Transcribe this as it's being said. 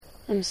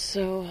I'm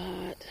so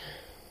hot.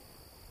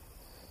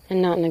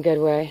 And not in a good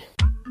way.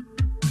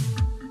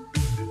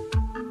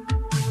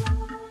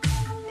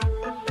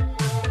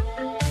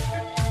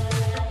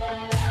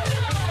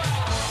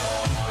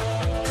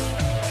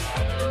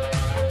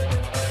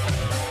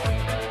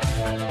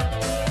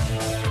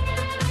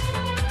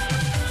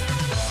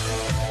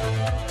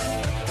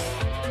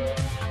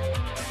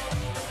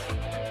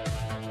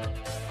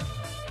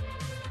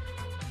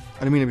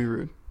 I didn't mean to be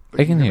rude.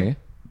 I can hear you.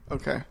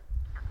 Okay.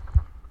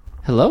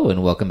 Hello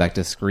and welcome back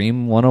to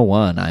Scream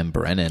 101. I'm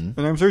Brennan.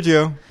 And I'm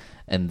Sergio.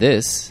 And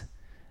this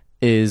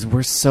is,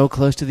 we're so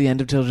close to the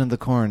end of Children of the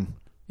Corn.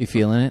 You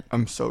feeling it?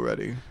 I'm so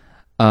ready.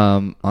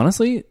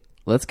 Honestly,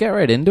 let's get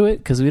right into it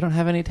because we don't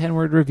have any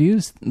 10-word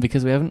reviews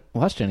because we haven't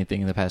watched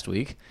anything in the past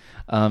week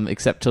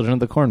except Children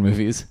of the Corn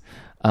movies.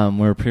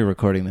 We're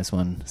pre-recording this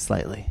one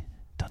slightly.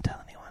 Don't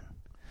tell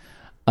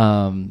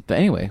anyone. But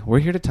anyway, we're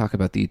here to talk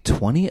about the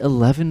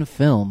 2011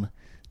 film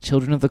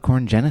Children of the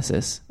Corn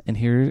Genesis, and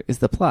here is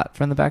the plot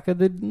from the back of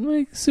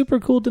the super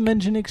cool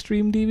Dimension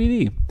Extreme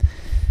DVD.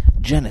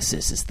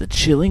 Genesis is the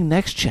chilling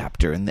next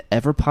chapter in the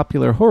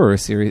ever-popular horror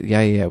series.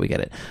 Yeah, we get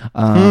it.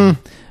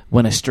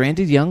 When a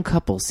stranded young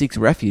couple seeks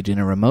refuge in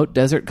a remote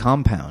desert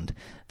compound,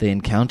 they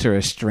encounter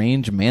a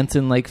strange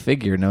Manson-like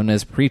figure known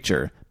as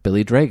Preacher,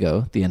 Billy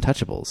Drago, the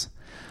Untouchables.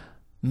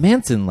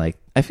 Manson-like.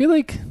 I feel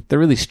like they're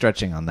really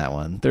stretching on that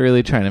one. They're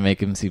really trying to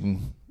make him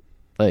seem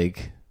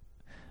like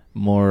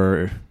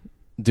more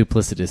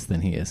duplicitous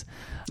than he is.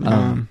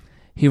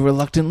 He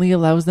reluctantly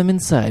allows them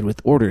inside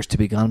with orders to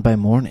be gone by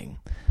morning.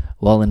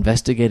 While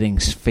investigating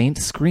faint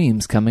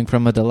screams coming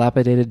from a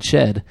dilapidated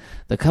shed,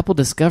 the couple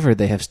discover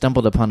they have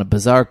stumbled upon a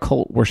bizarre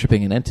cult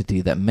worshipping an entity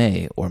that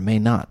may or may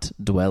not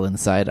dwell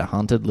inside a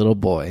haunted little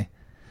boy.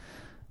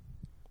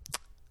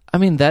 I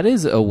mean, that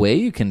is a way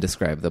you can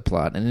describe the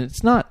plot, and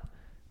it's not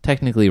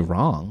technically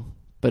wrong,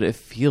 but it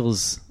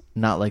feels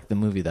not like the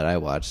movie that I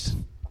watched.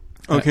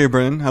 Okay,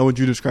 Brennan, how would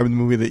you describe the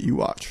movie that you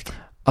watched?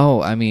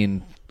 Oh, I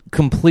mean,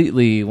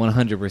 completely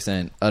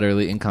 100%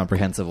 utterly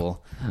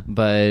incomprehensible,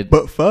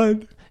 but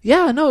fun.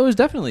 Yeah, no, it was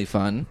definitely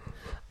fun.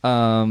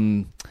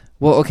 Well,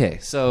 okay,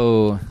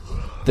 so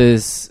it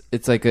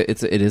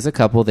is a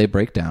couple. They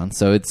break down,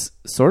 so it's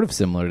sort of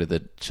similar to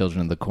the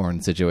Children of the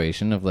Corn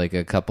situation of like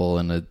a couple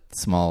in a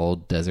small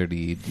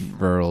deserty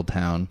rural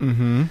town.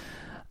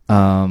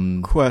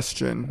 Mm-hmm.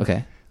 Question.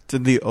 Okay.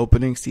 Did the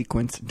opening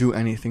sequence do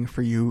anything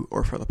for you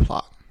or for the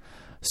plot?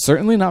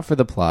 Certainly not for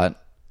the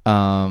plot.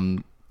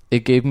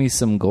 It gave me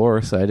some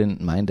gore, so I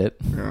didn't mind it.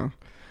 Yeah.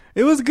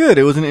 It was good.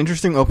 It was an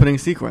interesting opening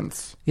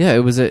sequence. Yeah, it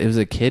was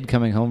a kid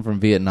coming home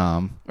from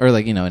Vietnam, or an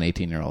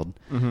 18-year-old,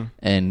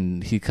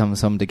 and he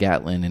comes home to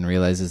Gatlin and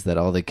realizes that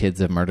all the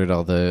kids have murdered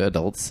all the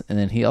adults, and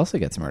then he also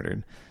gets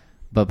murdered,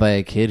 but by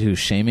a kid who's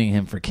shaming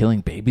him for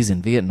killing babies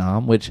in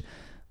Vietnam, which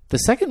the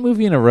second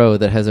movie in a row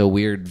that has a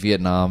weird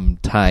Vietnam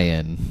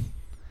tie-in.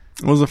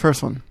 What was the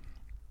first one?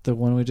 The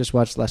one we just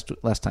watched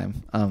last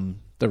time,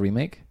 the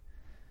remake,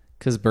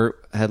 because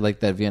Bert had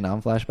like that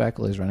Vietnam flashback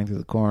while he's running through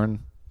the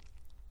corn.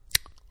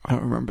 I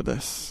don't remember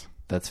this.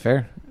 That's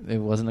fair. It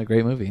wasn't a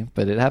great movie,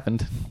 but it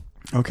happened.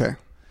 Okay.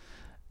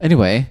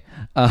 Anyway,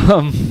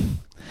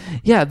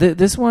 yeah,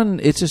 this one,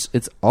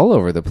 it's all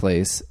over the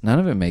place. None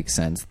of it makes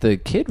sense. The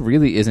kid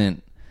really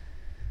isn't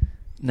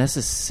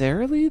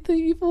necessarily the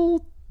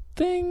evil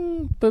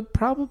thing, but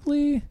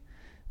probably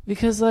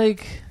because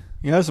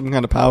he has some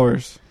kind of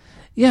powers.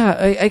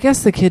 Yeah, I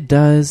guess the kid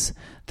does.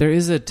 There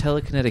is a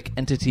telekinetic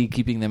entity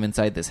keeping them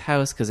inside this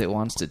house because it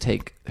wants to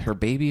take her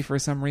baby for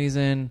some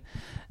reason.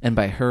 And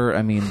by her,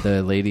 I mean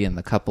the lady and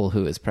the couple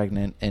who is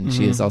pregnant, and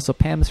she is also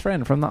Pam's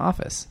friend from The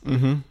Office.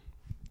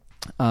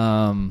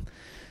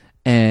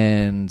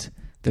 And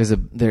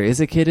there is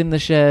a kid in the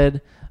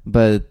shed,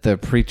 but the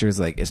preacher's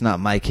like, it's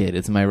not my kid,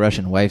 it's my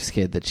Russian wife's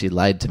kid that she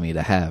lied to me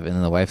to have. And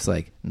then the wife's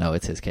like, no,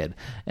 it's his kid.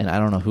 And I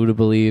don't know who to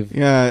believe.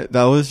 Yeah,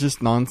 that was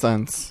just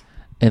nonsense.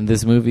 And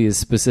this movie is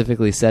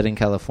specifically set in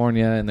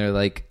California, and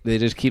they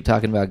just keep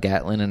talking about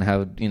Gatlin and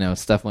how,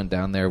 stuff went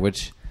down there,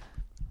 which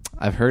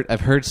I've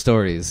heard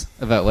stories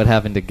about what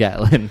happened to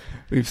Gatlin.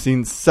 We've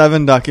seen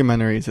 7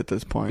 documentaries at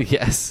this point.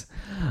 Yes.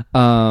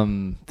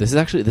 This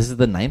is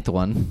the 9th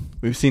one.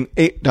 We've seen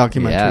 8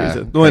 documentaries.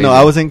 Yeah, Wait, no,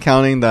 I wasn't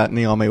counting that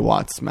Naomi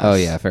Watts mess. Oh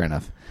yeah, fair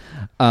enough.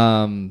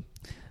 But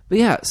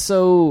yeah,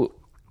 so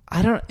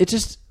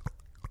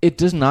it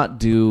does not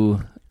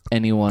do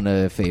anyone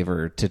a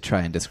favor to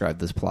try and describe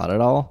this plot at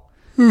all,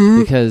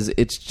 because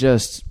it's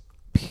just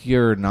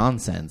pure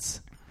nonsense.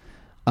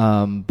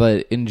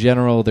 But in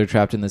general, they're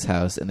trapped in this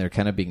house and they're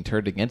kind of being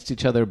turned against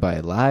each other by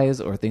lies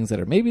or things that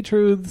are maybe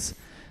truths.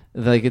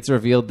 Like, it's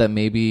revealed that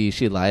maybe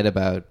she lied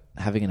about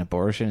having an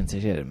abortion and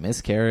said she had a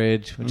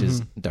miscarriage, which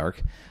is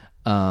dark.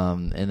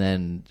 And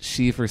then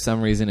she, for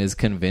some reason, is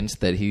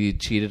convinced that he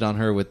cheated on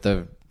her with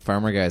the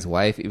farmer guy's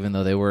wife, even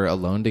though they were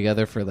alone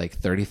together for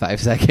 35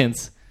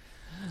 seconds.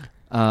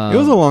 It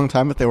was a long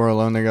time that they were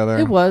alone together.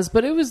 It was,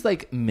 but it was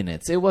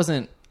minutes. It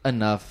wasn't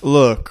enough.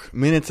 Look,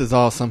 minutes is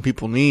all some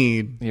people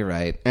need. You're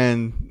right.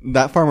 And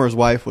that farmer's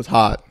wife was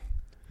hot.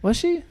 Was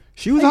she?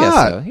 She was I guess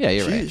hot. so. Yeah,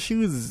 you're right. She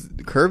was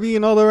curvy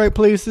in all the right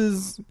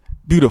places.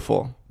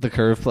 Beautiful. The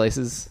curve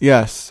places.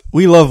 Yes.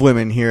 We love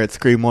women here at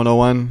Scream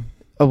 101.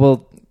 Oh,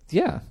 well,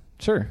 yeah,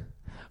 sure.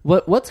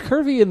 What's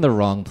curvy in the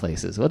wrong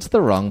places? What's the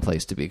wrong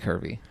place to be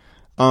curvy?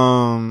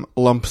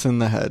 Lumps in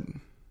the head.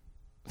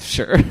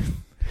 Sure.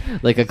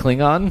 Like a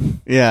Klingon?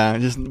 Yeah,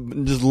 just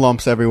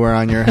lumps everywhere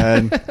on your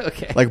head.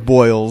 Okay. Like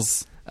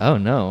boils. Oh,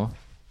 no.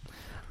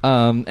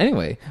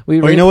 Anyway.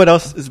 You know what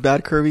else is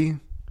bad curvy?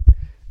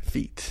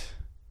 Feet.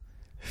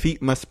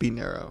 Feet must be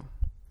narrow.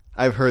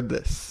 I've heard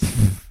this.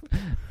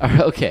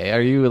 Okay,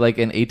 are you like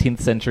an 18th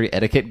century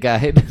etiquette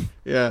guide?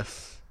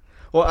 Yes.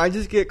 Well, I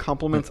just get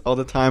compliments all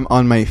the time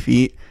on my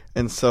feet,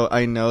 and so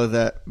I know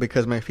that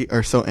because my feet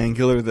are so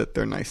angular that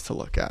they're nice to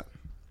look at.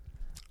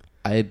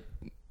 I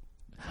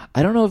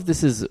don't know if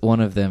this is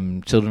one of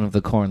them Children of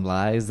the Corn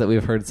lies that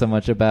we've heard so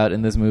much about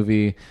in this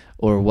movie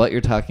or what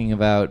you're talking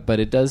about, but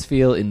it does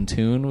feel in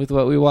tune with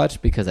what we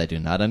watched because I do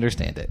not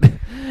understand it.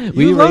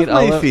 You love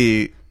my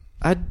feet.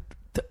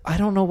 I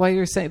don't know why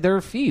you're saying they're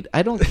feet.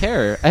 I don't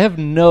care. I have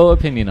no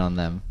opinion on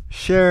them.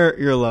 Share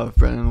your love,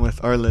 Brennan,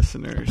 with our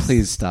listeners.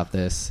 Please stop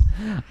this.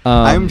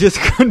 I'm just...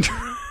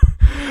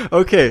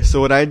 Okay, so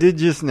what I did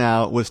just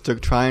now was to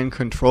try and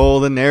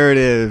control the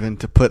narrative and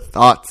to put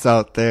thoughts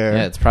out there.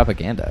 Yeah, it's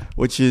propaganda.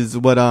 Which is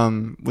what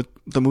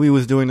the movie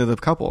was doing to the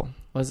couple.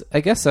 I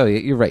guess so.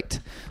 You're right.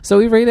 So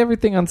we rate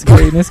everything on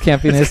scariness,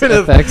 campiness,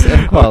 effects,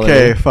 and quality.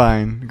 Okay,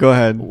 fine. Go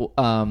ahead.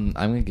 I'm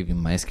going to give you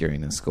my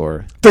scariness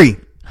score. 3.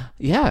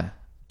 Yeah.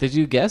 Did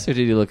you guess or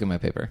did you look at my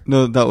paper?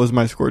 No, that was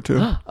my score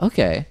too.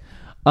 Okay.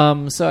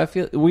 So I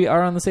feel we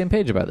are on the same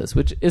page about this,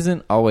 which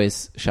isn't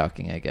always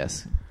shocking, I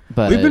guess.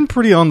 But we've been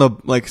pretty on the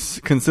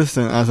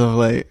consistent as of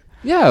late.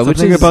 Yeah,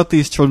 which is about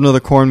these Children of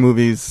the Corn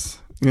movies,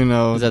 you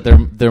know, is that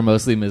they're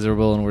mostly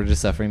miserable and we're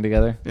just suffering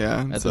together.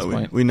 Yeah, at so this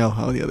point, we know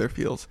how the other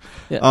feels.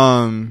 Yeah.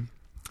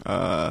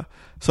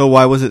 So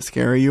why was it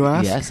scary? You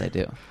asked. Yes, I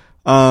do.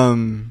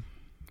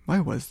 Why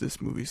was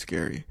this movie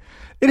scary?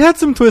 It had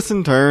some twists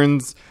and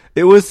turns.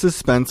 It was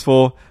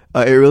suspenseful.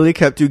 It really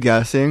kept you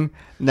guessing.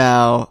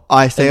 Now,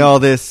 I say all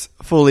this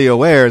fully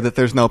aware that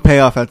there's no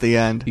payoff at the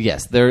end.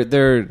 Yes,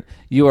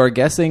 you are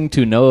guessing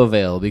to no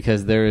avail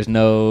because there is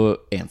no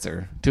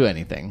answer to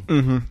anything.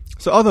 Mm-hmm.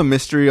 So all the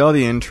mystery, all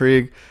the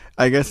intrigue,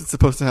 I guess it's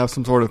supposed to have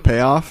some sort of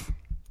payoff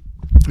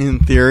in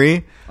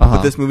theory,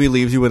 but this movie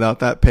leaves you without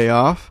that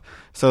payoff.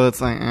 So it's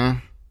like,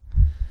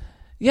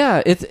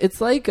 Yeah,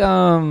 it's like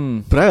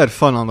But I had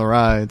fun on the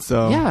ride,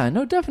 so yeah,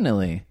 no,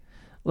 definitely.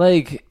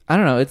 Like, I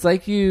don't know, it's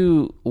like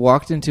you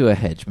walked into a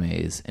hedge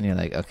maze and you're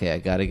like, okay, I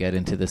gotta get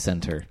into the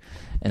center.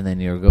 And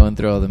then you're going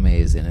through all the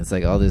maze and it's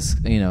like all this,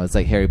 it's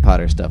like Harry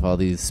Potter stuff, all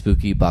these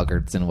spooky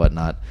boggarts and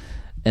whatnot.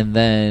 And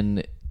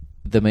then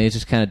the maze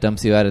just kind of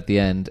dumps you out at the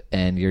end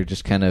and you're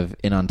just kind of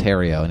in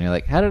Ontario and you're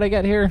like, how did I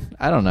get here?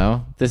 I don't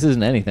know. This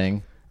isn't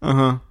anything.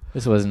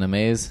 This wasn't a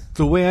maze.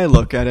 The way I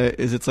look at it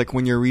is it's like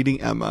when you're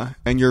reading Emma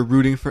and you're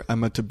rooting for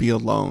Emma to be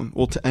alone,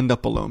 to end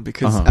up alone,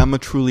 because Emma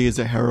truly is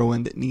a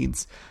heroine that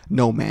needs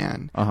no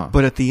man.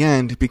 But at the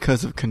end,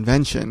 because of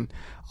convention,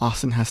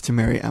 Austin has to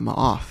marry Emma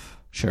off.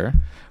 Sure.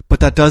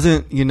 But that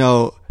doesn't,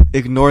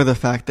 ignore the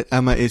fact that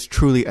Emma is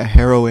truly a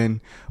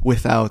heroine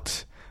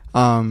without,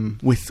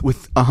 with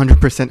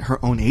 100%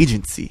 her own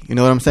agency. You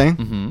know what I'm saying?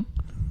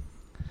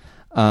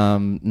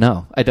 Mm-hmm.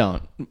 No, I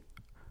don't.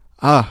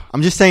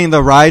 I'm just saying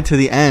the ride to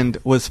the end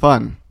was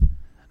fun.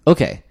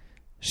 Okay,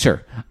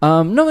 sure.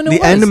 No,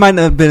 the end might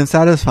not have been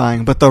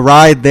satisfying, but the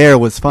ride there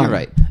was fun. You're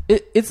right.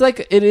 It is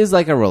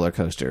like a roller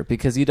coaster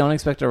because you don't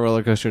expect a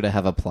roller coaster to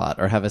have a plot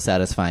or have a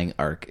satisfying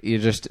arc. You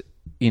just,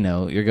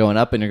 you're going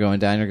up and you're going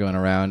down, you're going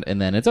around,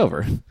 and then it's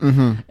over.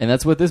 Mm-hmm. And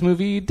that's what this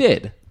movie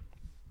did.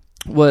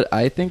 What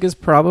I think is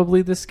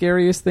probably the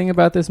scariest thing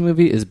about this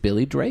movie is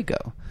Billy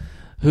Drago,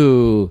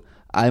 who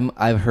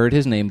I've heard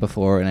his name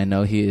before, and I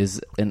know he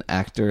is an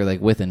actor like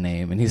with a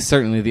name, and he's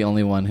certainly the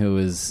only one who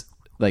is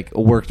like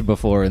worked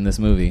before in this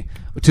movie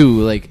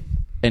to like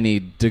any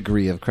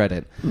degree of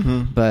credit.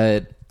 Mm-hmm.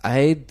 But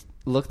I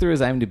looked through his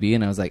IMDb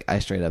and I was like, I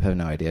straight up have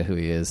no idea who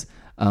he is.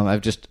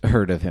 I've just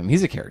heard of him.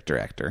 He's a character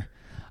actor.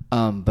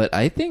 But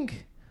I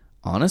think,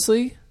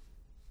 honestly,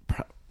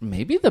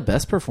 maybe the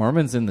best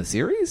performance in the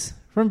series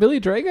from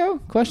Billy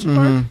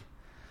Drago? ?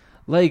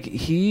 Like,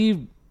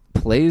 he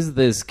plays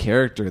this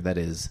character that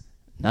is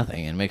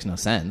nothing and makes no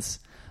sense,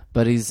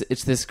 but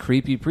it's this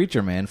creepy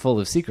preacher man full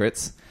of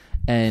secrets,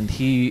 and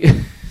he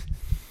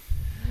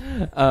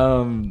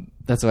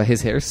that's why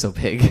his hair is so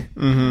big.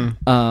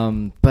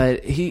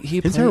 But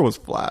his hair was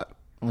flat.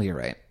 Well, you're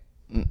right.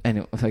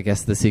 Anyway, I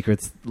guess the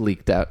secrets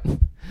leaked out.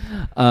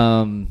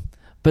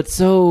 But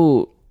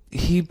so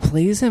he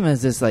plays him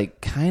as this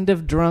like kind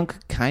of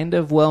drunk, kind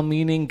of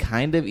well-meaning,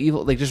 kind of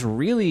evil, like just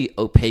really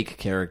opaque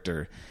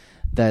character,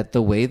 that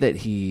the way that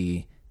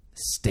he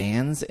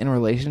stands in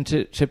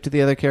relationship to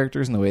the other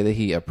characters and the way that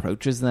he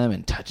approaches them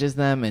and touches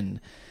them, and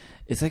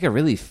it's like a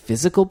really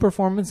physical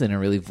performance and a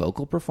really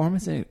vocal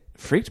performance, and it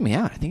freaked me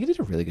out. I think he did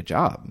a really good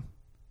job.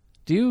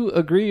 Do you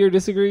agree or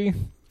disagree?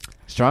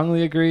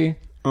 Strongly agree?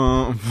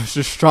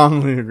 Just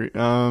strongly agree.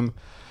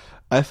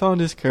 I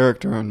found his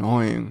character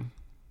annoying.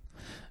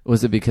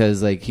 Was it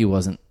because like he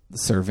wasn't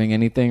serving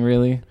anything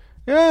really?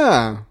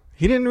 Yeah.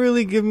 He didn't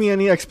really give me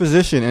any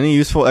exposition, any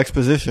useful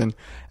exposition.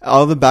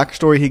 All the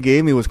backstory he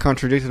gave me was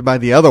contradicted by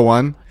the other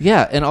one.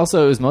 Yeah, and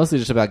also it was mostly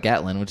just about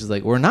Gatlin, which is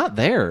like, we're not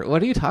there.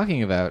 What are you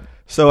talking about?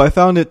 So I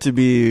found it to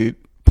be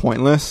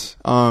pointless.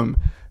 I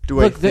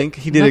think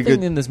he did a good...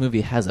 Nothing in this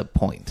movie has a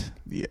point.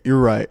 Yeah, you're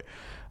right.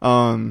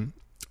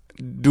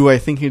 Do I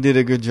think he did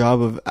a good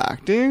job of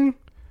acting?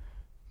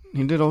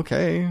 He did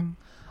okay.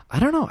 I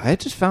don't know. I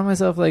just found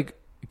myself like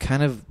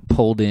kind of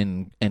pulled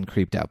in and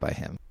creeped out by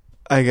him.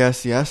 I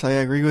guess, yes, I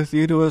agree with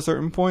you to a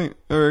certain point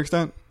or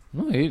extent.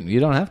 No,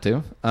 you don't have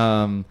to.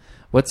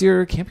 What's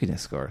your campiness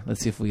score? Let's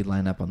see if we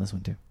line up on this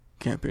one too.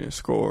 Campiness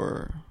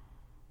score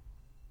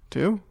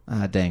 2?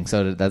 Dang.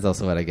 So that's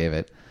also what I gave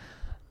it.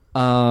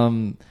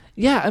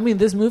 Yeah, I mean,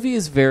 this movie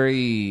is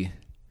very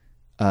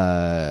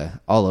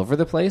all over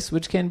the place,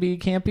 which can be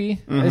campy,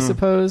 I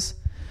suppose.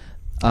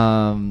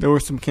 There were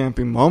some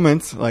campy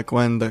moments, like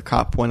when the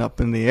cop went up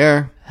in the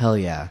air. Hell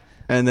yeah.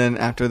 And then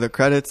after the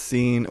credits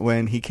scene,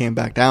 when he came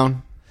back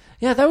down.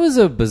 Yeah, that was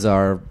a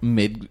bizarre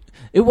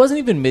It wasn't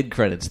even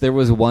mid-credits. There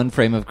was one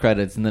frame of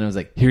credits, and then it was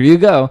like, here you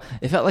go.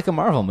 It felt like a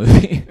Marvel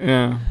movie.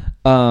 Yeah.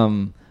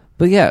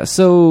 But yeah,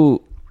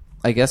 so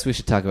I guess we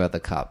should talk about the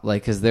cop.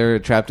 Like, because they're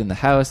trapped in the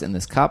house, and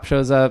this cop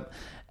shows up,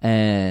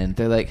 and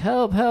they're like,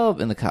 help,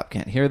 help, and the cop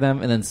can't hear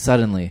them. And then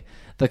suddenly,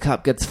 the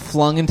cop gets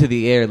flung into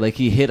the air like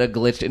he hit a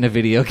glitch in a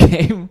video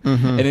game.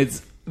 And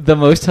it's the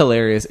most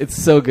hilarious. It's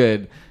so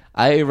good.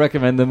 I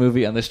recommend the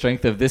movie on the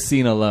strength of this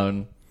scene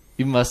alone.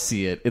 You must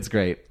see it. It's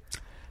great.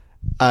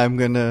 I'm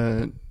going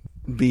to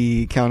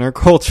be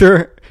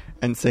counterculture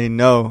and say,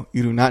 no,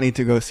 you do not need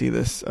to go see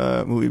this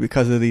movie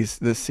because of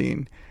this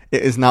scene.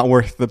 It is not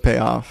worth the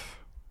payoff.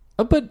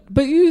 But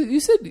you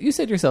said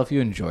yourself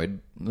you enjoyed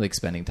like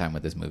spending time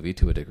with this movie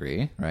to a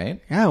degree, right?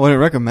 Yeah, I wouldn't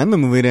recommend the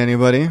movie to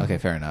anybody. Okay,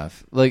 fair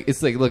enough. Like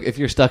it's like, look, if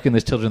you're stuck in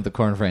this Children of the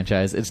Corn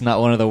franchise, it's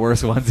not one of the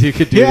worst ones you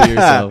could do to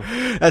yourself.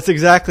 That's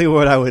exactly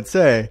what I would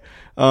say.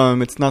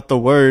 It's not the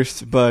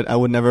worst, but I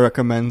would never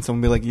recommend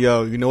someone be like,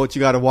 yo, you know what you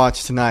got to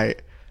watch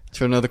tonight?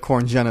 Children of the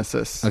Corn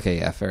Genesis. Okay,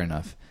 yeah, fair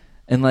enough.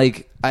 And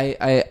like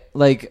I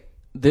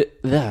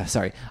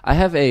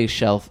have a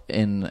shelf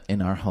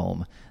in our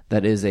home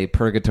that is a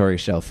purgatory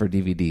shelf for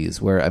DVDs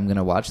where I'm going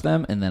to watch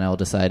them and then I'll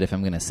decide if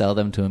I'm going to sell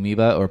them to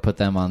Amoeba or put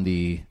them on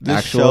the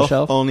actual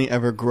shelf. This only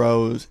ever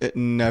grows. It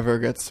never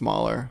gets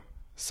smaller.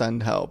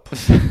 Send help.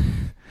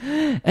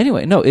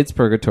 Anyway, no, it's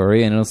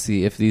purgatory, and I'll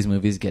see if these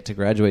movies get to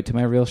graduate to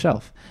my real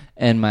shelf.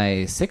 And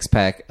my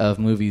 6-pack of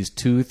movies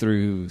 2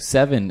 through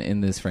 7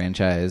 in this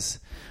franchise,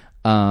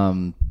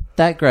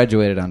 that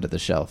graduated onto the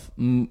shelf.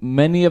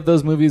 Many of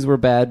those movies were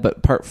bad,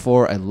 but part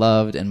 4 I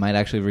loved and might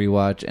actually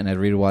rewatch, and I'd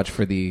rewatch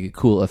for the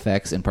cool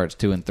effects in parts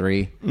 2 and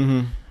 3.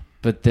 Mm-hmm.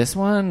 But this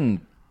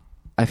one,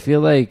 I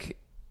feel like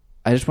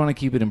I just want to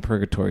keep it in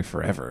purgatory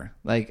forever.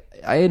 Like,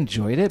 I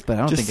enjoyed it, but I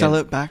don't think... Just sell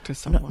it back to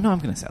someone. No, I'm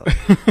going to sell it.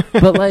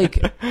 But,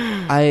 like,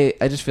 I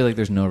just feel like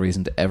there's no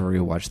reason to ever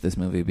rewatch this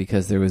movie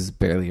because there was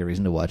barely a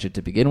reason to watch it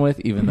to begin with,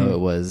 even though it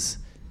was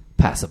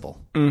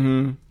passable.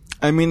 Mm-hmm.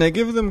 I mean, I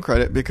give them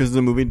credit because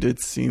the movie did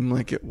seem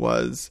like it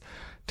was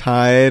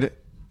tied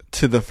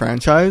to the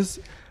franchise.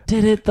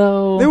 Did it,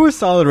 though? There were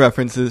solid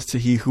references to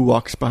He Who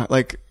Walks Behind...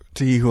 Like,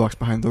 to He Who Walks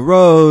Behind the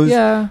Rose.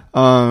 Yeah.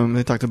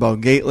 They talked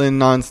about Gatlin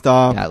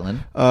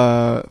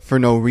nonstop. For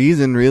no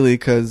reason, really,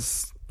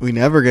 because we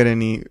never get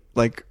any,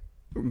 like,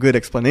 good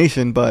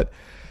explanation, but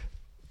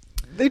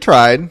they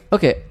tried.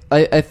 Okay,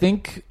 I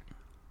think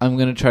I'm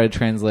going to try to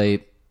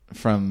translate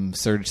from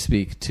Surge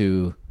speak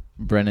to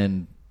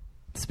Brennan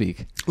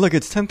speak. Look,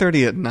 it's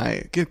 10:30 at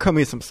night. Cut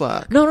me some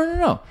slack.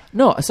 No.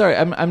 Sorry,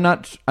 I'm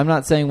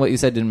not saying what you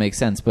said didn't make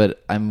sense,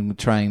 but I'm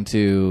trying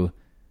to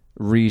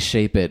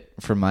reshape it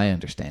from my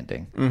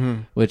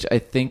understanding, which I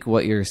think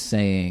what you're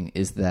saying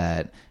is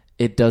that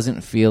it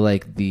doesn't feel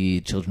like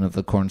the Children of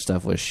the Corn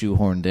stuff was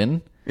shoehorned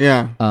in.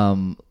 Yeah.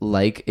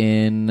 Like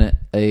in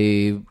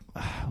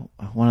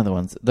one of the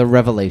ones, the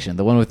Revelation,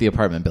 the one with the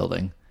apartment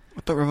building.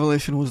 But the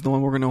Revelation was the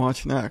one we're going to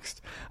watch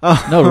next.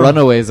 No,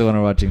 Runaway is the one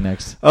we're watching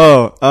next.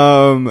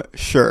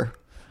 Sure.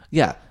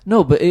 Yeah.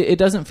 No, but it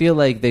doesn't feel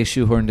like they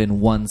shoehorned in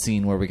one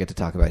scene where we get to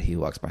talk about He Who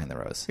Walks Behind the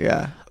Rose.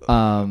 Yeah.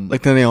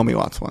 Like the Naomi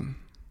Watts one.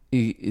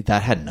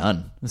 That had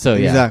none. So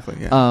yeah. Exactly.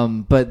 Yeah.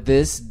 But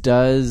this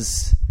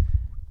does.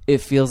 It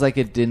feels like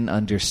it didn't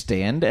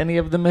understand any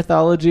of the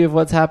mythology of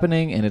what's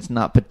happening, and it's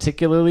not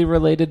particularly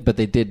related. But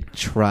they did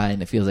try,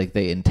 and it feels like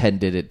they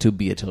intended it to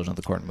be a Children of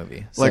the Corn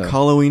movie, like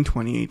Halloween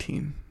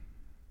 2018.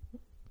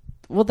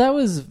 Well, that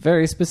was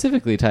very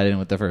specifically tied in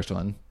with the first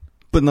one,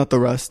 but not the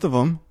rest of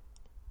them.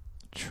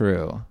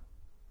 True.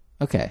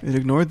 Okay. It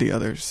ignored the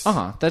others.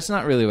 That's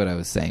not really what I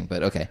was saying,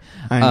 but okay.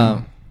 I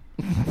know.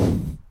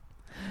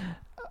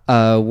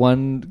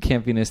 One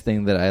campiness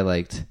thing that I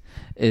liked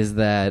is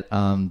that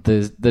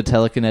the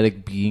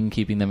telekinetic being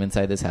keeping them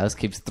inside this house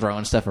keeps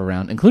throwing stuff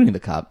around, including the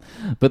cop.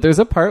 But there's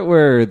a part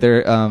where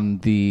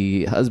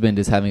the husband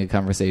is having a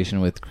conversation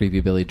with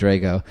creepy Billy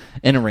Drago,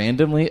 and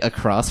randomly a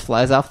cross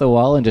flies off the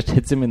wall and just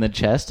hits him in the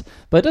chest,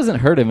 but it doesn't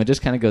hurt him. It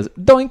just kind of goes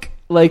doink,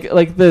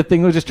 like the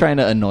thing was just trying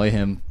to annoy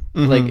him,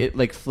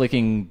 like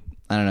flicking,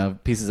 I don't know,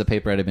 pieces of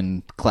paper at him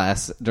in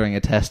class during a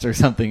test or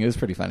something. It was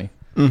pretty funny.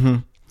 Mm-hmm.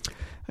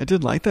 I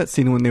did like that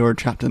scene when they were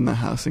trapped in the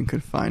house and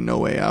could find no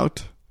way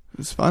out. It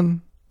was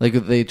fun. Like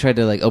they tried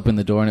to open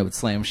the door and it would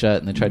slam shut,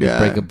 and they tried to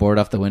break a board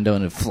off the window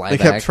and it'd fly back.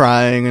 They kept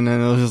trying, and then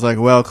it was just like,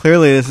 well,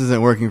 clearly this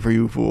isn't working for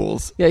you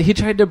fools. Yeah, he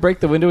tried to break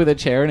the window with a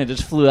chair and it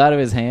just flew out of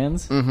his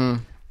hands. Mm-hmm.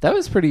 That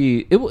was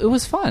pretty... It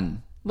was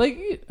fun.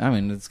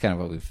 It's kind of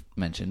what we've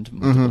mentioned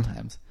multiple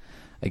times.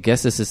 I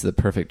guess this is the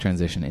perfect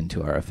transition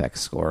into our effects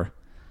score.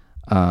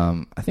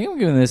 I think I'm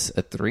giving this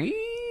a 3?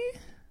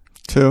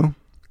 2.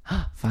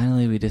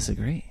 Finally, we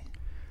disagree.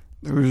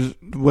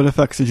 What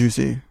effects did you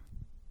see?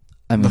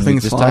 I mean,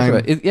 Nothing's just flying.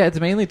 talked about it's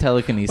mainly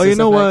telekinesis. Oh, you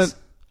know effects.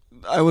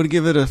 what? I would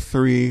give it a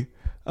 3,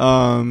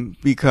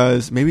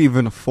 because maybe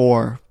even a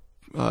 4.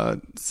 I'm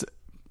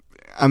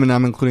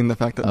including the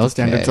fact that the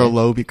standards are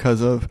low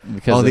because of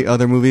the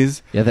other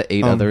movies. Yeah, the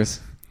 8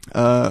 others.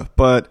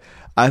 But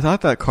I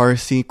thought that car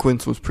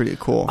sequence was pretty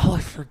cool. Oh,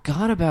 I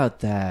forgot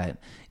about that.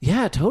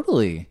 Yeah,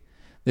 totally.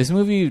 This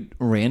movie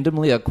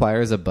randomly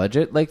acquires a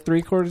budget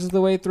 3/4 of the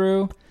way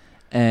through.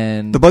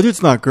 And the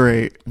budget's not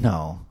great.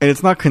 No. And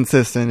it's not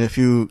consistent if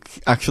you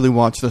actually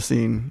watch the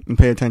scene and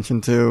pay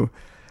attention to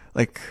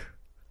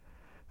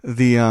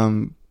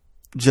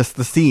just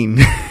the scene.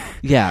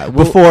 Yeah.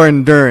 Before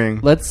and during.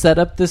 Let's set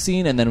up the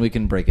scene and then we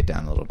can break it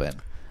down a little bit.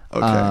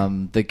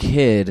 Okay. The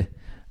kid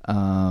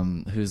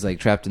who's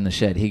trapped in the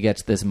shed, he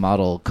gets this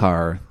model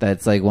car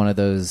that's one of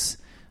those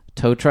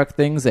tow truck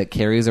things that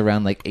carries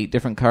around 8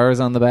 different cars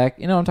on the back.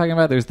 You know what I'm talking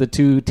about? There's the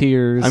 2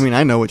 tiers. I mean,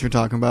 I know what you're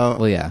talking about.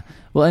 Well, yeah.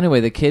 Well,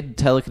 anyway, the kid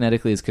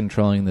telekinetically is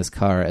controlling this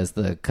car as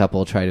the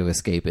couple try to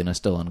escape in a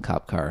stolen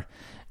cop car.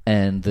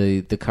 And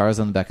the cars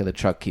on the back of the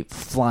truck keep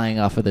flying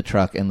off of the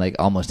truck and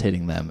almost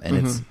hitting them.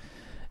 And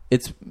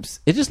it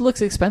just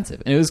looks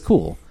expensive. And it was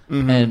cool.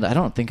 Mm-hmm. And I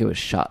don't think it was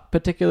shot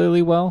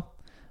particularly well.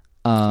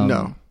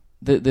 No.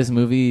 This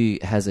movie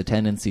has a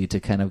tendency to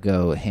kind of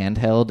go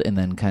handheld and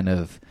then kind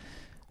of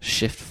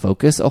shift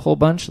focus a whole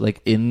bunch,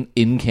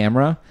 in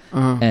camera,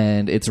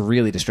 and it's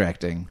really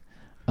distracting.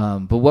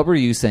 But what were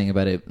you saying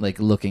about it,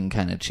 looking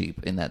kind of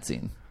cheap in that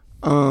scene?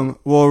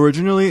 Well,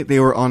 originally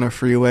they were on a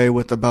freeway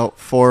with about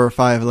 4 or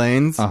 5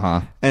 lanes,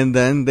 and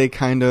then they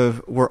kind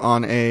of were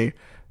on a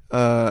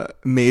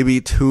maybe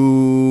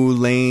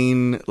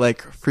 2-lane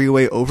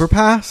freeway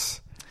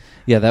overpass.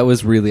 Yeah, that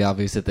was really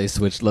obvious that they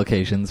switched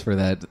locations for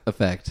that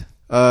effect.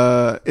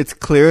 It's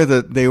clear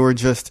that they were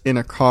just in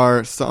a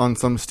car on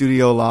some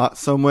studio lot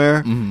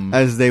somewhere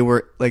as they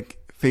were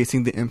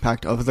facing the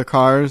impact of the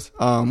cars,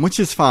 which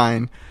is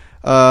fine.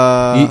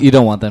 You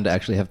don't want them to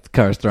actually have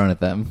cars thrown at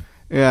them.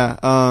 Yeah.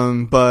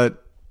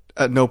 But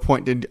at no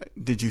point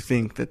did you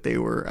think that they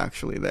were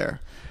actually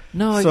there.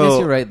 No, I guess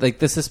you're right.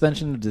 The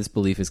suspension of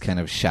disbelief is kind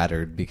of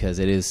shattered because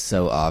it is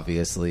so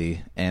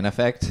obviously an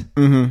effect.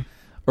 Mm-hmm.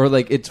 Or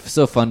it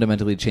so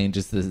fundamentally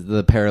changes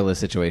the perilous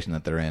situation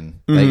that they're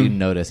in that you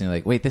notice and you're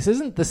like, wait, this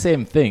isn't the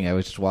same thing I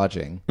was just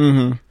watching.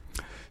 Mm-hmm.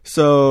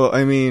 So,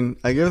 I mean,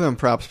 I give them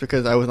props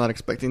because I was not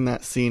expecting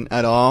that scene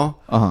at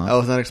all. I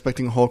was not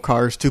expecting whole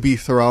cars to be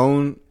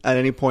thrown at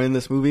any point in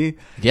this movie.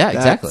 Yeah,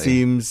 exactly. That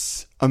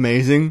seems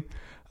amazing.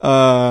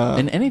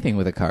 And anything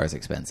with a car is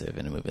expensive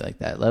in a movie like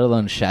that, let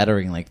alone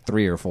shattering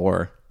 3 or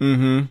 4.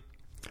 Mm-hmm.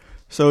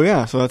 So,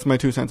 yeah, so that's my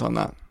 2 cents on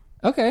that.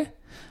 Okay.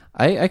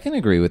 I can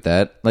agree with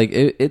that.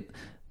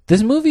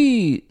 This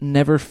movie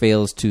never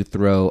fails to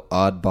throw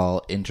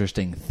oddball,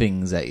 interesting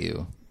things at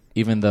you,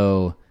 even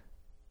though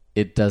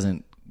it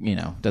doesn't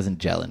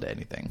gel into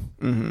anything.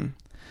 Mm-hmm.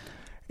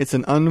 It's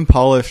an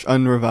unpolished,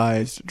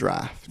 unrevised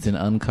draft. It's an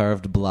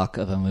uncarved block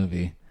of a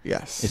movie.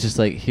 Yes. It's just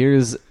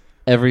here's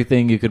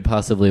everything you could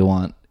possibly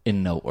want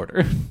in no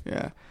order.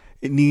 Yeah.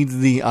 It needs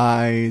the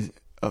eyes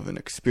of an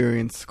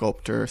experienced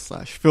sculptor /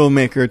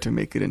 filmmaker to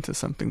make it into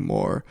something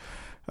more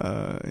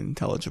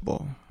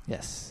intelligible.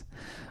 Yes.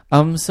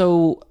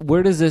 So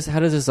how does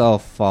this all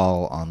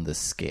fall on the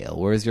scale?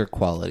 Where is your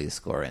quality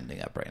score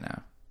ending up right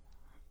now?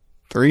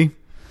 3.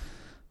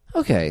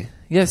 Okay.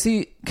 Yeah,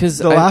 see, because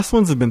the last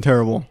ones have been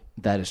terrible.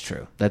 That is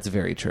true. That's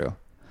very true.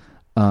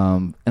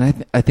 And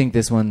I think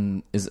this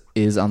one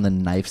is on the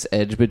knife's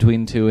edge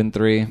between 2 and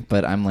 3,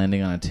 but I'm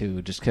landing on a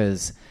 2 just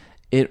because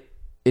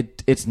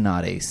it's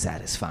not a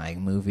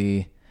satisfying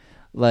movie.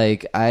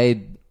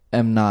 I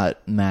am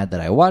not mad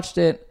that I watched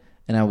it.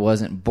 And I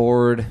wasn't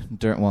bored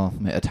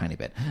a tiny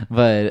bit,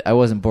 but I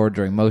wasn't bored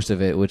during most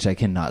of it, which I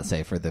cannot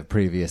say for the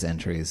previous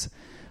entries.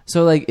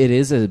 So, it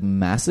is a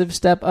massive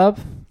step up.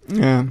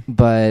 Yeah.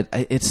 But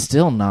it's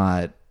still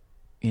not,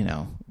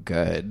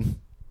 good.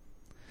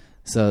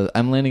 So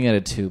I'm landing at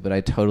a 2, but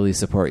I totally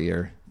support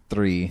your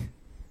 3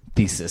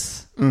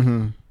 thesis.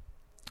 Mm-hmm.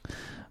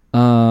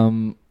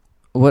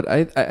 what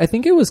I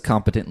think it was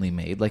competently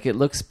made. Like, it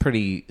looks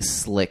pretty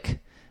slick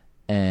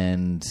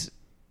and,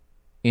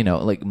 you know,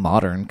 like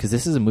modern, because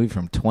this is a movie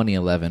from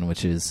 2011,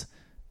 which is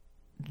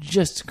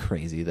just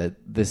crazy that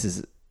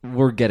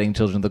we're getting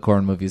Children of the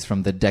Corn movies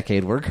from the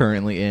decade we're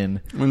currently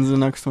in. When's the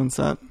next one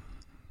set?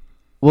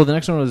 Well, the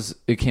next one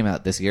it came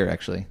out this year,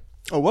 actually.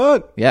 Oh,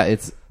 what? Yeah,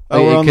 it's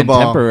we're a on the ball.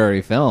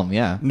 contemporary film,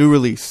 yeah. New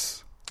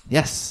release.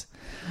 Yes.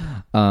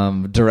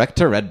 Direct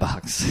to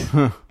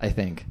Redbox, I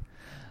think.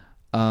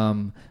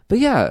 But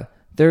yeah,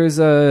 there's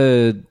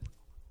a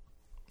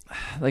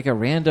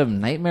random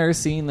nightmare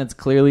scene that's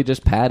clearly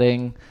just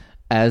padding,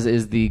 as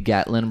is the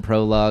Gatlin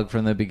prologue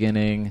from the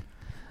beginning.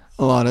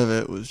 A lot of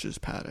it was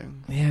just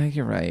padding. Yeah,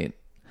 you're right.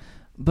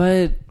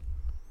 But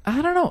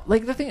I don't know.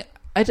 Like, the thing,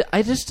 I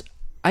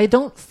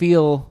don't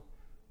feel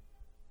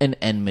an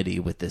enmity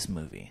with this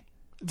movie.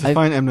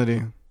 Define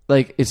enmity.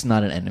 Like, it's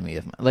not an enemy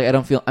of mine. Like,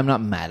 I'm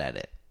not mad at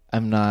it.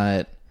 I'm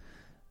not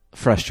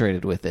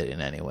frustrated with it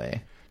in any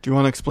way. Do you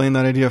want to explain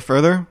that idea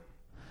further?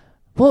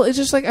 Well, it's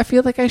just like, I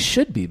feel like I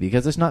should be,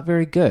 because it's not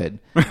very good.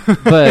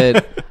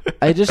 But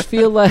I just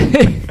feel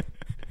like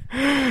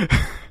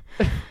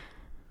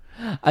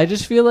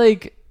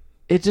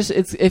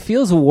it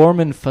feels warm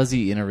and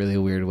fuzzy in a really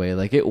weird way.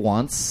 Like, it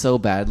wants so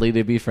badly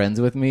to be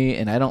friends with me,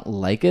 and I don't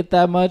like it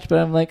that much, but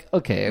I'm like,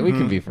 okay, we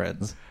can be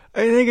friends.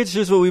 I think it's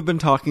just what we've been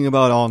talking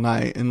about all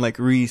night, and like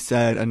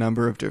said a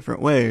number of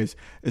different ways,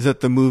 is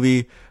that the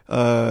movie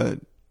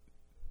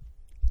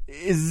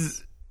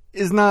is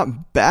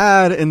not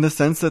bad in the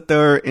sense that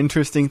there are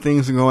interesting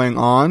things going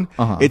on.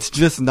 Uh-huh. It's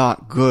just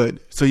not good.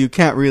 So you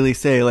can't really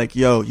say like,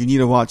 yo, you need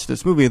to watch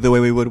this movie the way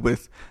we would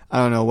with, I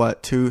don't know,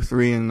 what, 2,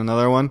 3, and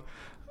another one?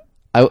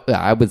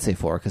 I would say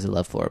 4, because I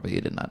love 4, but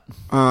you did not.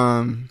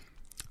 That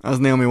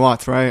was Naomi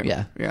Watts, right?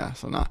 Yeah. Yeah,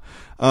 so not.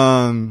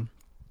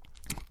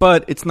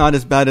 But it's not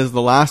as bad as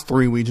the last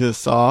 3 we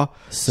just saw.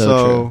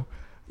 So true.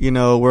 You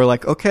know, we're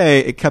like, okay,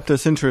 it kept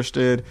us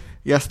interested.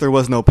 Yes, there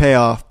was no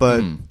payoff,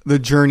 but the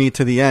journey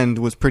to the end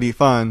was pretty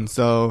fun.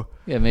 So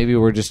yeah, maybe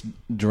we're just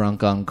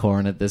drunk on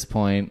corn at this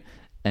point,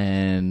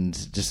 and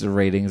just the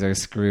ratings are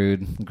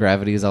screwed.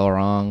 Gravity's all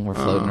wrong. We're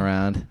floating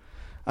around.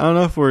 I don't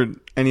know if we're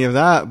any of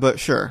that, but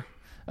sure.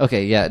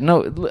 Okay, yeah.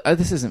 No,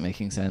 this isn't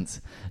making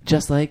sense.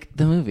 Just like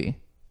the movie.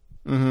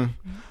 Mm-hmm.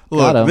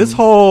 Look, this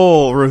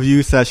whole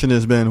review session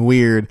has been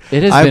weird.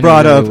 It has I been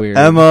brought really up weird.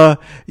 Emma.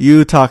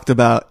 You talked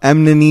about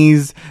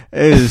enminies.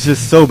 It is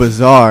just so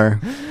bizarre.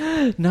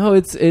 No,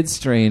 it's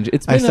strange.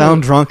 I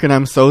sound drunk and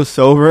I'm so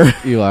sober.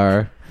 You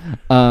are.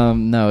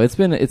 No, it's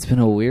been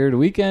a weird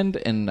weekend,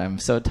 and I'm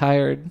so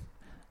tired.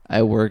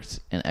 I worked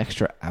an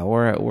extra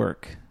hour at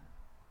work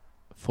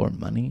for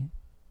money.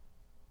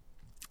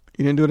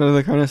 You didn't do it out of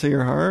the kindness of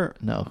your heart?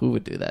 No, who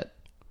would do that?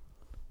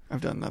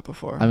 I've done that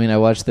before. I mean, I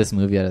watched this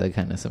movie out of the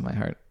kindness of my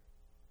heart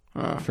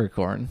for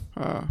corn.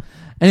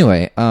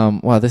 Anyway,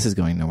 wow, this is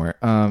going nowhere.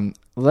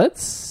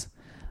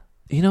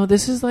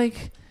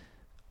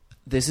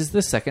 This is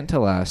the second to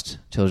last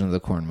Children of the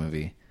Corn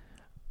movie,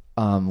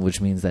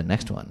 which means that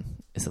next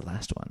one is the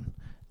last one.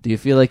 Do you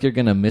feel like you're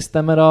going to miss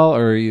them at all,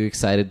 or are you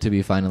excited to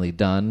be finally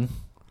done?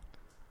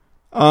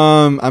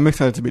 I'm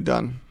excited to be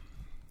done.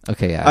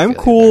 Okay, yeah. I'm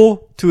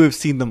cool to have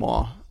seen them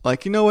all.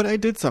 Like, you know what? I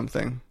did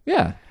something.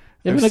 Yeah.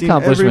 You have an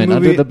accomplishment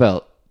under the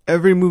belt.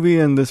 Every movie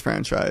in this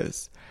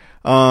franchise.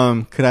 Could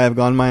I have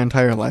gone my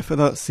entire life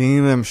without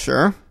seeing them?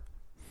 Sure.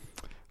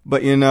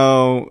 But, you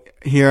know,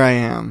 here I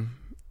am.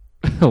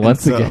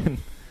 Once again.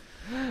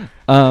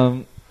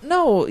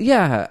 No,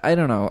 yeah, I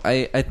don't know.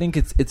 I think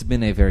it's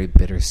been a very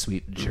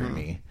bittersweet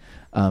journey,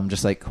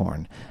 just like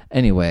corn.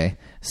 Anyway,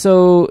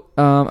 so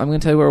I'm going to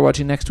tell you what we're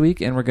watching next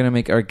week, and we're going to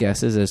make our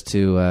guesses as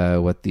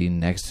to what the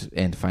next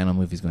and final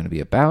movie is going to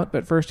be about.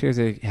 But first, here's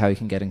how you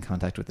can get in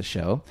contact with the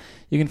show.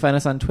 You can find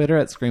us on Twitter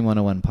at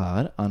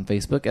Scream101pod, on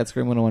Facebook at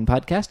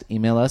Scream101podcast,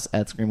 email us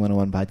at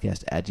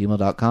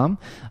Scream101podcast@gmail.com,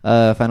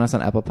 find us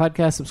on Apple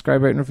Podcasts,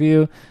 subscribe, rate, and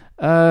review.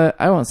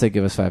 I won't say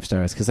give us 5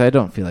 stars, because I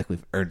don't feel like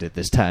we've earned it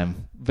this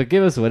time. But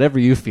give us whatever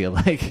you feel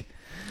like.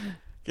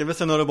 Give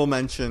us a notable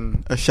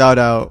mention, a shout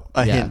out,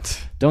 a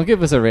hint. Don't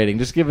give us a rating.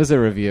 Just give us a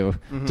review.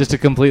 Just a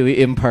completely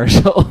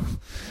impartial.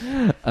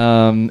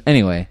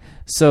 Anyway,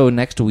 so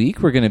next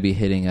week we're going to be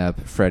hitting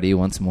up Freddy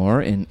once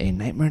more in A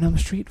Nightmare on Elm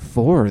Street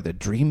 4, The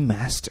Dream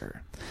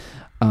Master.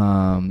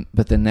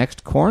 But the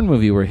next Corn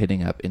movie we're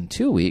hitting up in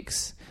 2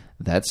 weeks,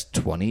 that's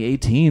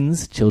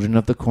 2018's Children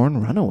of the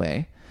Corn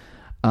Runaway.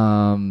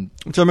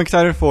 Which I'm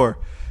excited for,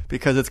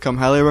 because it's come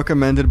highly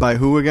recommended by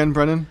who again,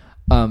 Brennan?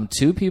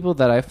 2 people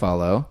that I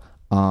follow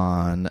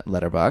on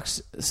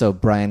Letterboxd. So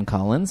Brian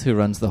Collins, who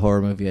runs the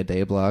Horror Movie A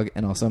Day blog,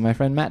 and also my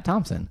friend Matt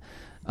Thompson,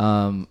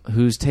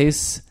 whose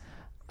tastes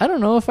I don't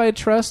know if I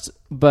trust,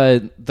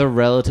 but the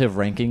relative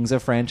rankings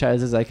of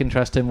franchises I can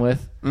trust him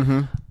with.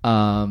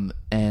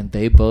 And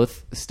they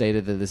both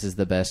stated that this is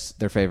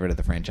their favorite of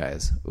the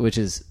franchise, which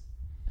is,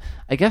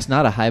 I guess,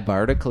 not a high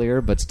bar to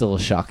clear, but still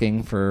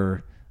shocking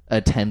for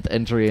a 10th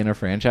entry in a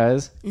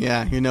franchise.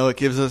 Yeah, you know, it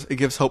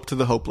gives hope to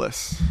the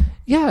hopeless.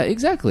 Yeah,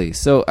 exactly.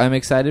 So I'm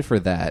excited for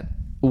that.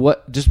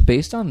 Just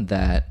based on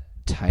that,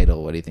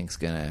 title, what do you think's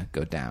gonna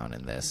go down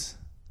in this?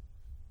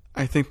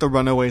 I think the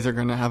Runaways are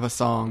going to have a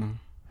song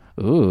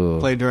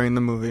play during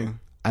the movie.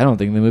 I don't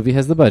think the movie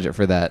has the budget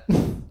for that.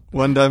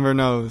 One never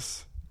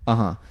knows.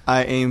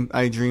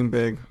 I dream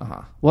big.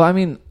 Well, I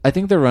mean, I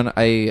think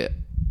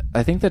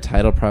I think the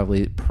title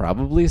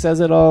probably says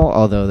it all,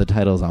 although the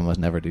titles almost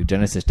never do.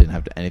 Genesis didn't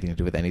have anything to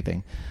do with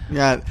anything.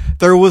 Yeah,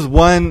 there was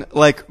one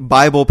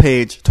Bible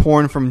page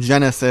torn from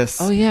Genesis.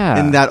 Oh yeah,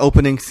 in that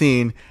opening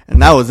scene,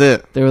 and that was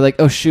it. They were like,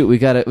 "Oh shoot, we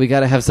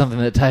gotta have something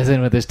that ties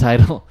in with this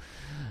title."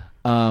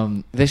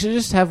 They should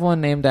just have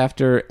one named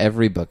after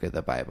every book of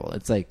the Bible.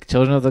 It's like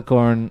Children of the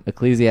Corn,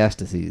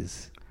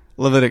 Ecclesiastes,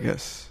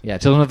 Leviticus. Yeah,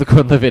 Children of the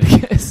Corn,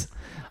 Leviticus.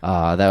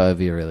 That would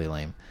be really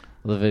lame.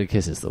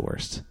 Leviticus is the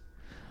worst.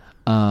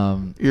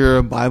 You're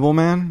a Bible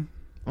man?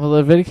 Well,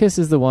 Leviticus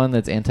is the one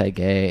that's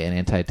anti-gay and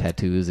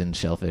anti-tattoos and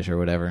shellfish or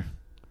whatever.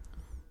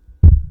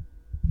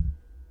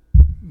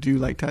 Do you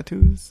like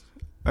tattoos?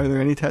 Are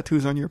there any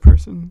tattoos on your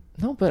person?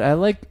 No, but I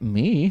like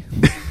me.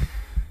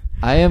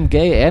 I am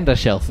gay and a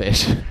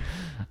shellfish.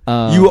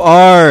 You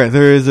are.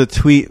 There is a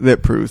tweet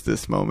that proves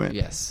this moment.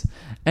 Yes.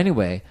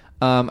 Anyway,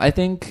 I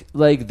think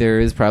there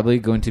is probably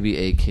going to be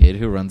a kid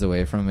who runs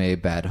away from a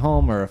bad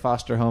home or a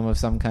foster home of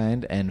some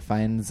kind and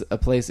finds a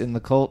place in the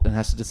cult and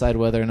has to decide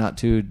whether or not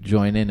to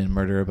join in and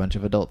murder a bunch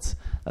of adults.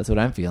 That's what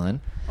I'm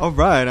feeling. All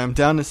right. I'm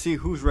down to see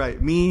who's right.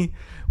 Me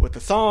with the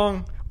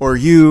song or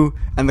you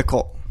and the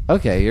cult.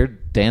 Okay. You're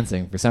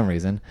dancing for some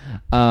reason.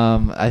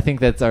 I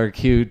think that's our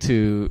cue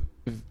to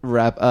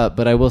wrap up,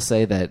 but I will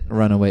say that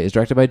Runaway is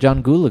directed by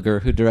John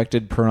Gulager, who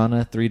directed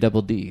Piranha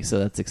 3DD, so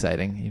that's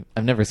exciting.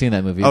 I've never seen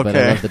that movie, but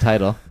I love the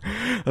title.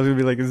 I was going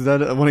to be like, is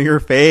that one of your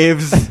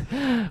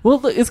faves?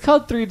 Well, it's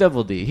called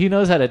 3DD. He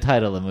knows how to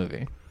title a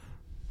movie.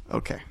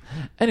 Okay.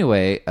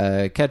 Anyway,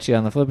 catch you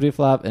on the flippity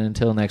flop, and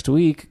until next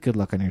week, good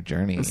luck on your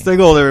journey. And stay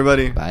gold,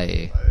 everybody.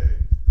 Bye.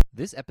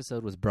 This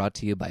episode was brought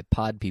to you by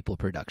Pod People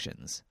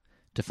Productions.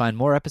 To find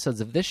more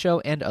episodes of this show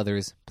and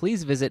others,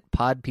 please visit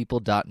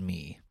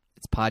podpeople.me.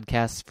 It's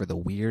podcasts for the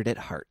weird at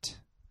heart.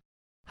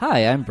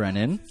 Hi, I'm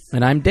Brennan.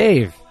 And I'm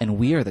Dave. And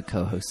we are the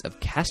co-hosts of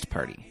Cast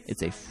Party.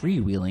 It's a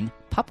freewheeling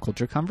pop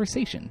culture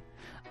conversation.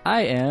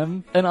 I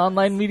am an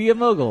online media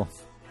mogul.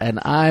 And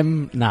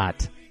I'm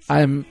not.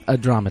 I'm a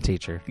drama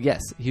teacher.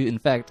 Yes, in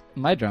fact,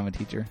 my drama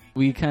teacher.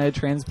 We kind of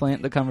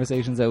transplant the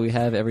conversations that we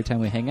have every time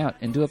we hang out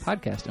into a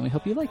podcast, and we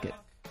hope you like it.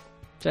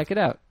 Check it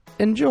out.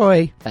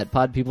 Enjoy. At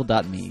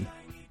podpeople.me.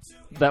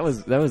 That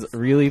was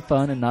really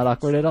fun and not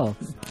awkward at all.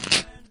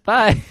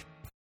 Bye.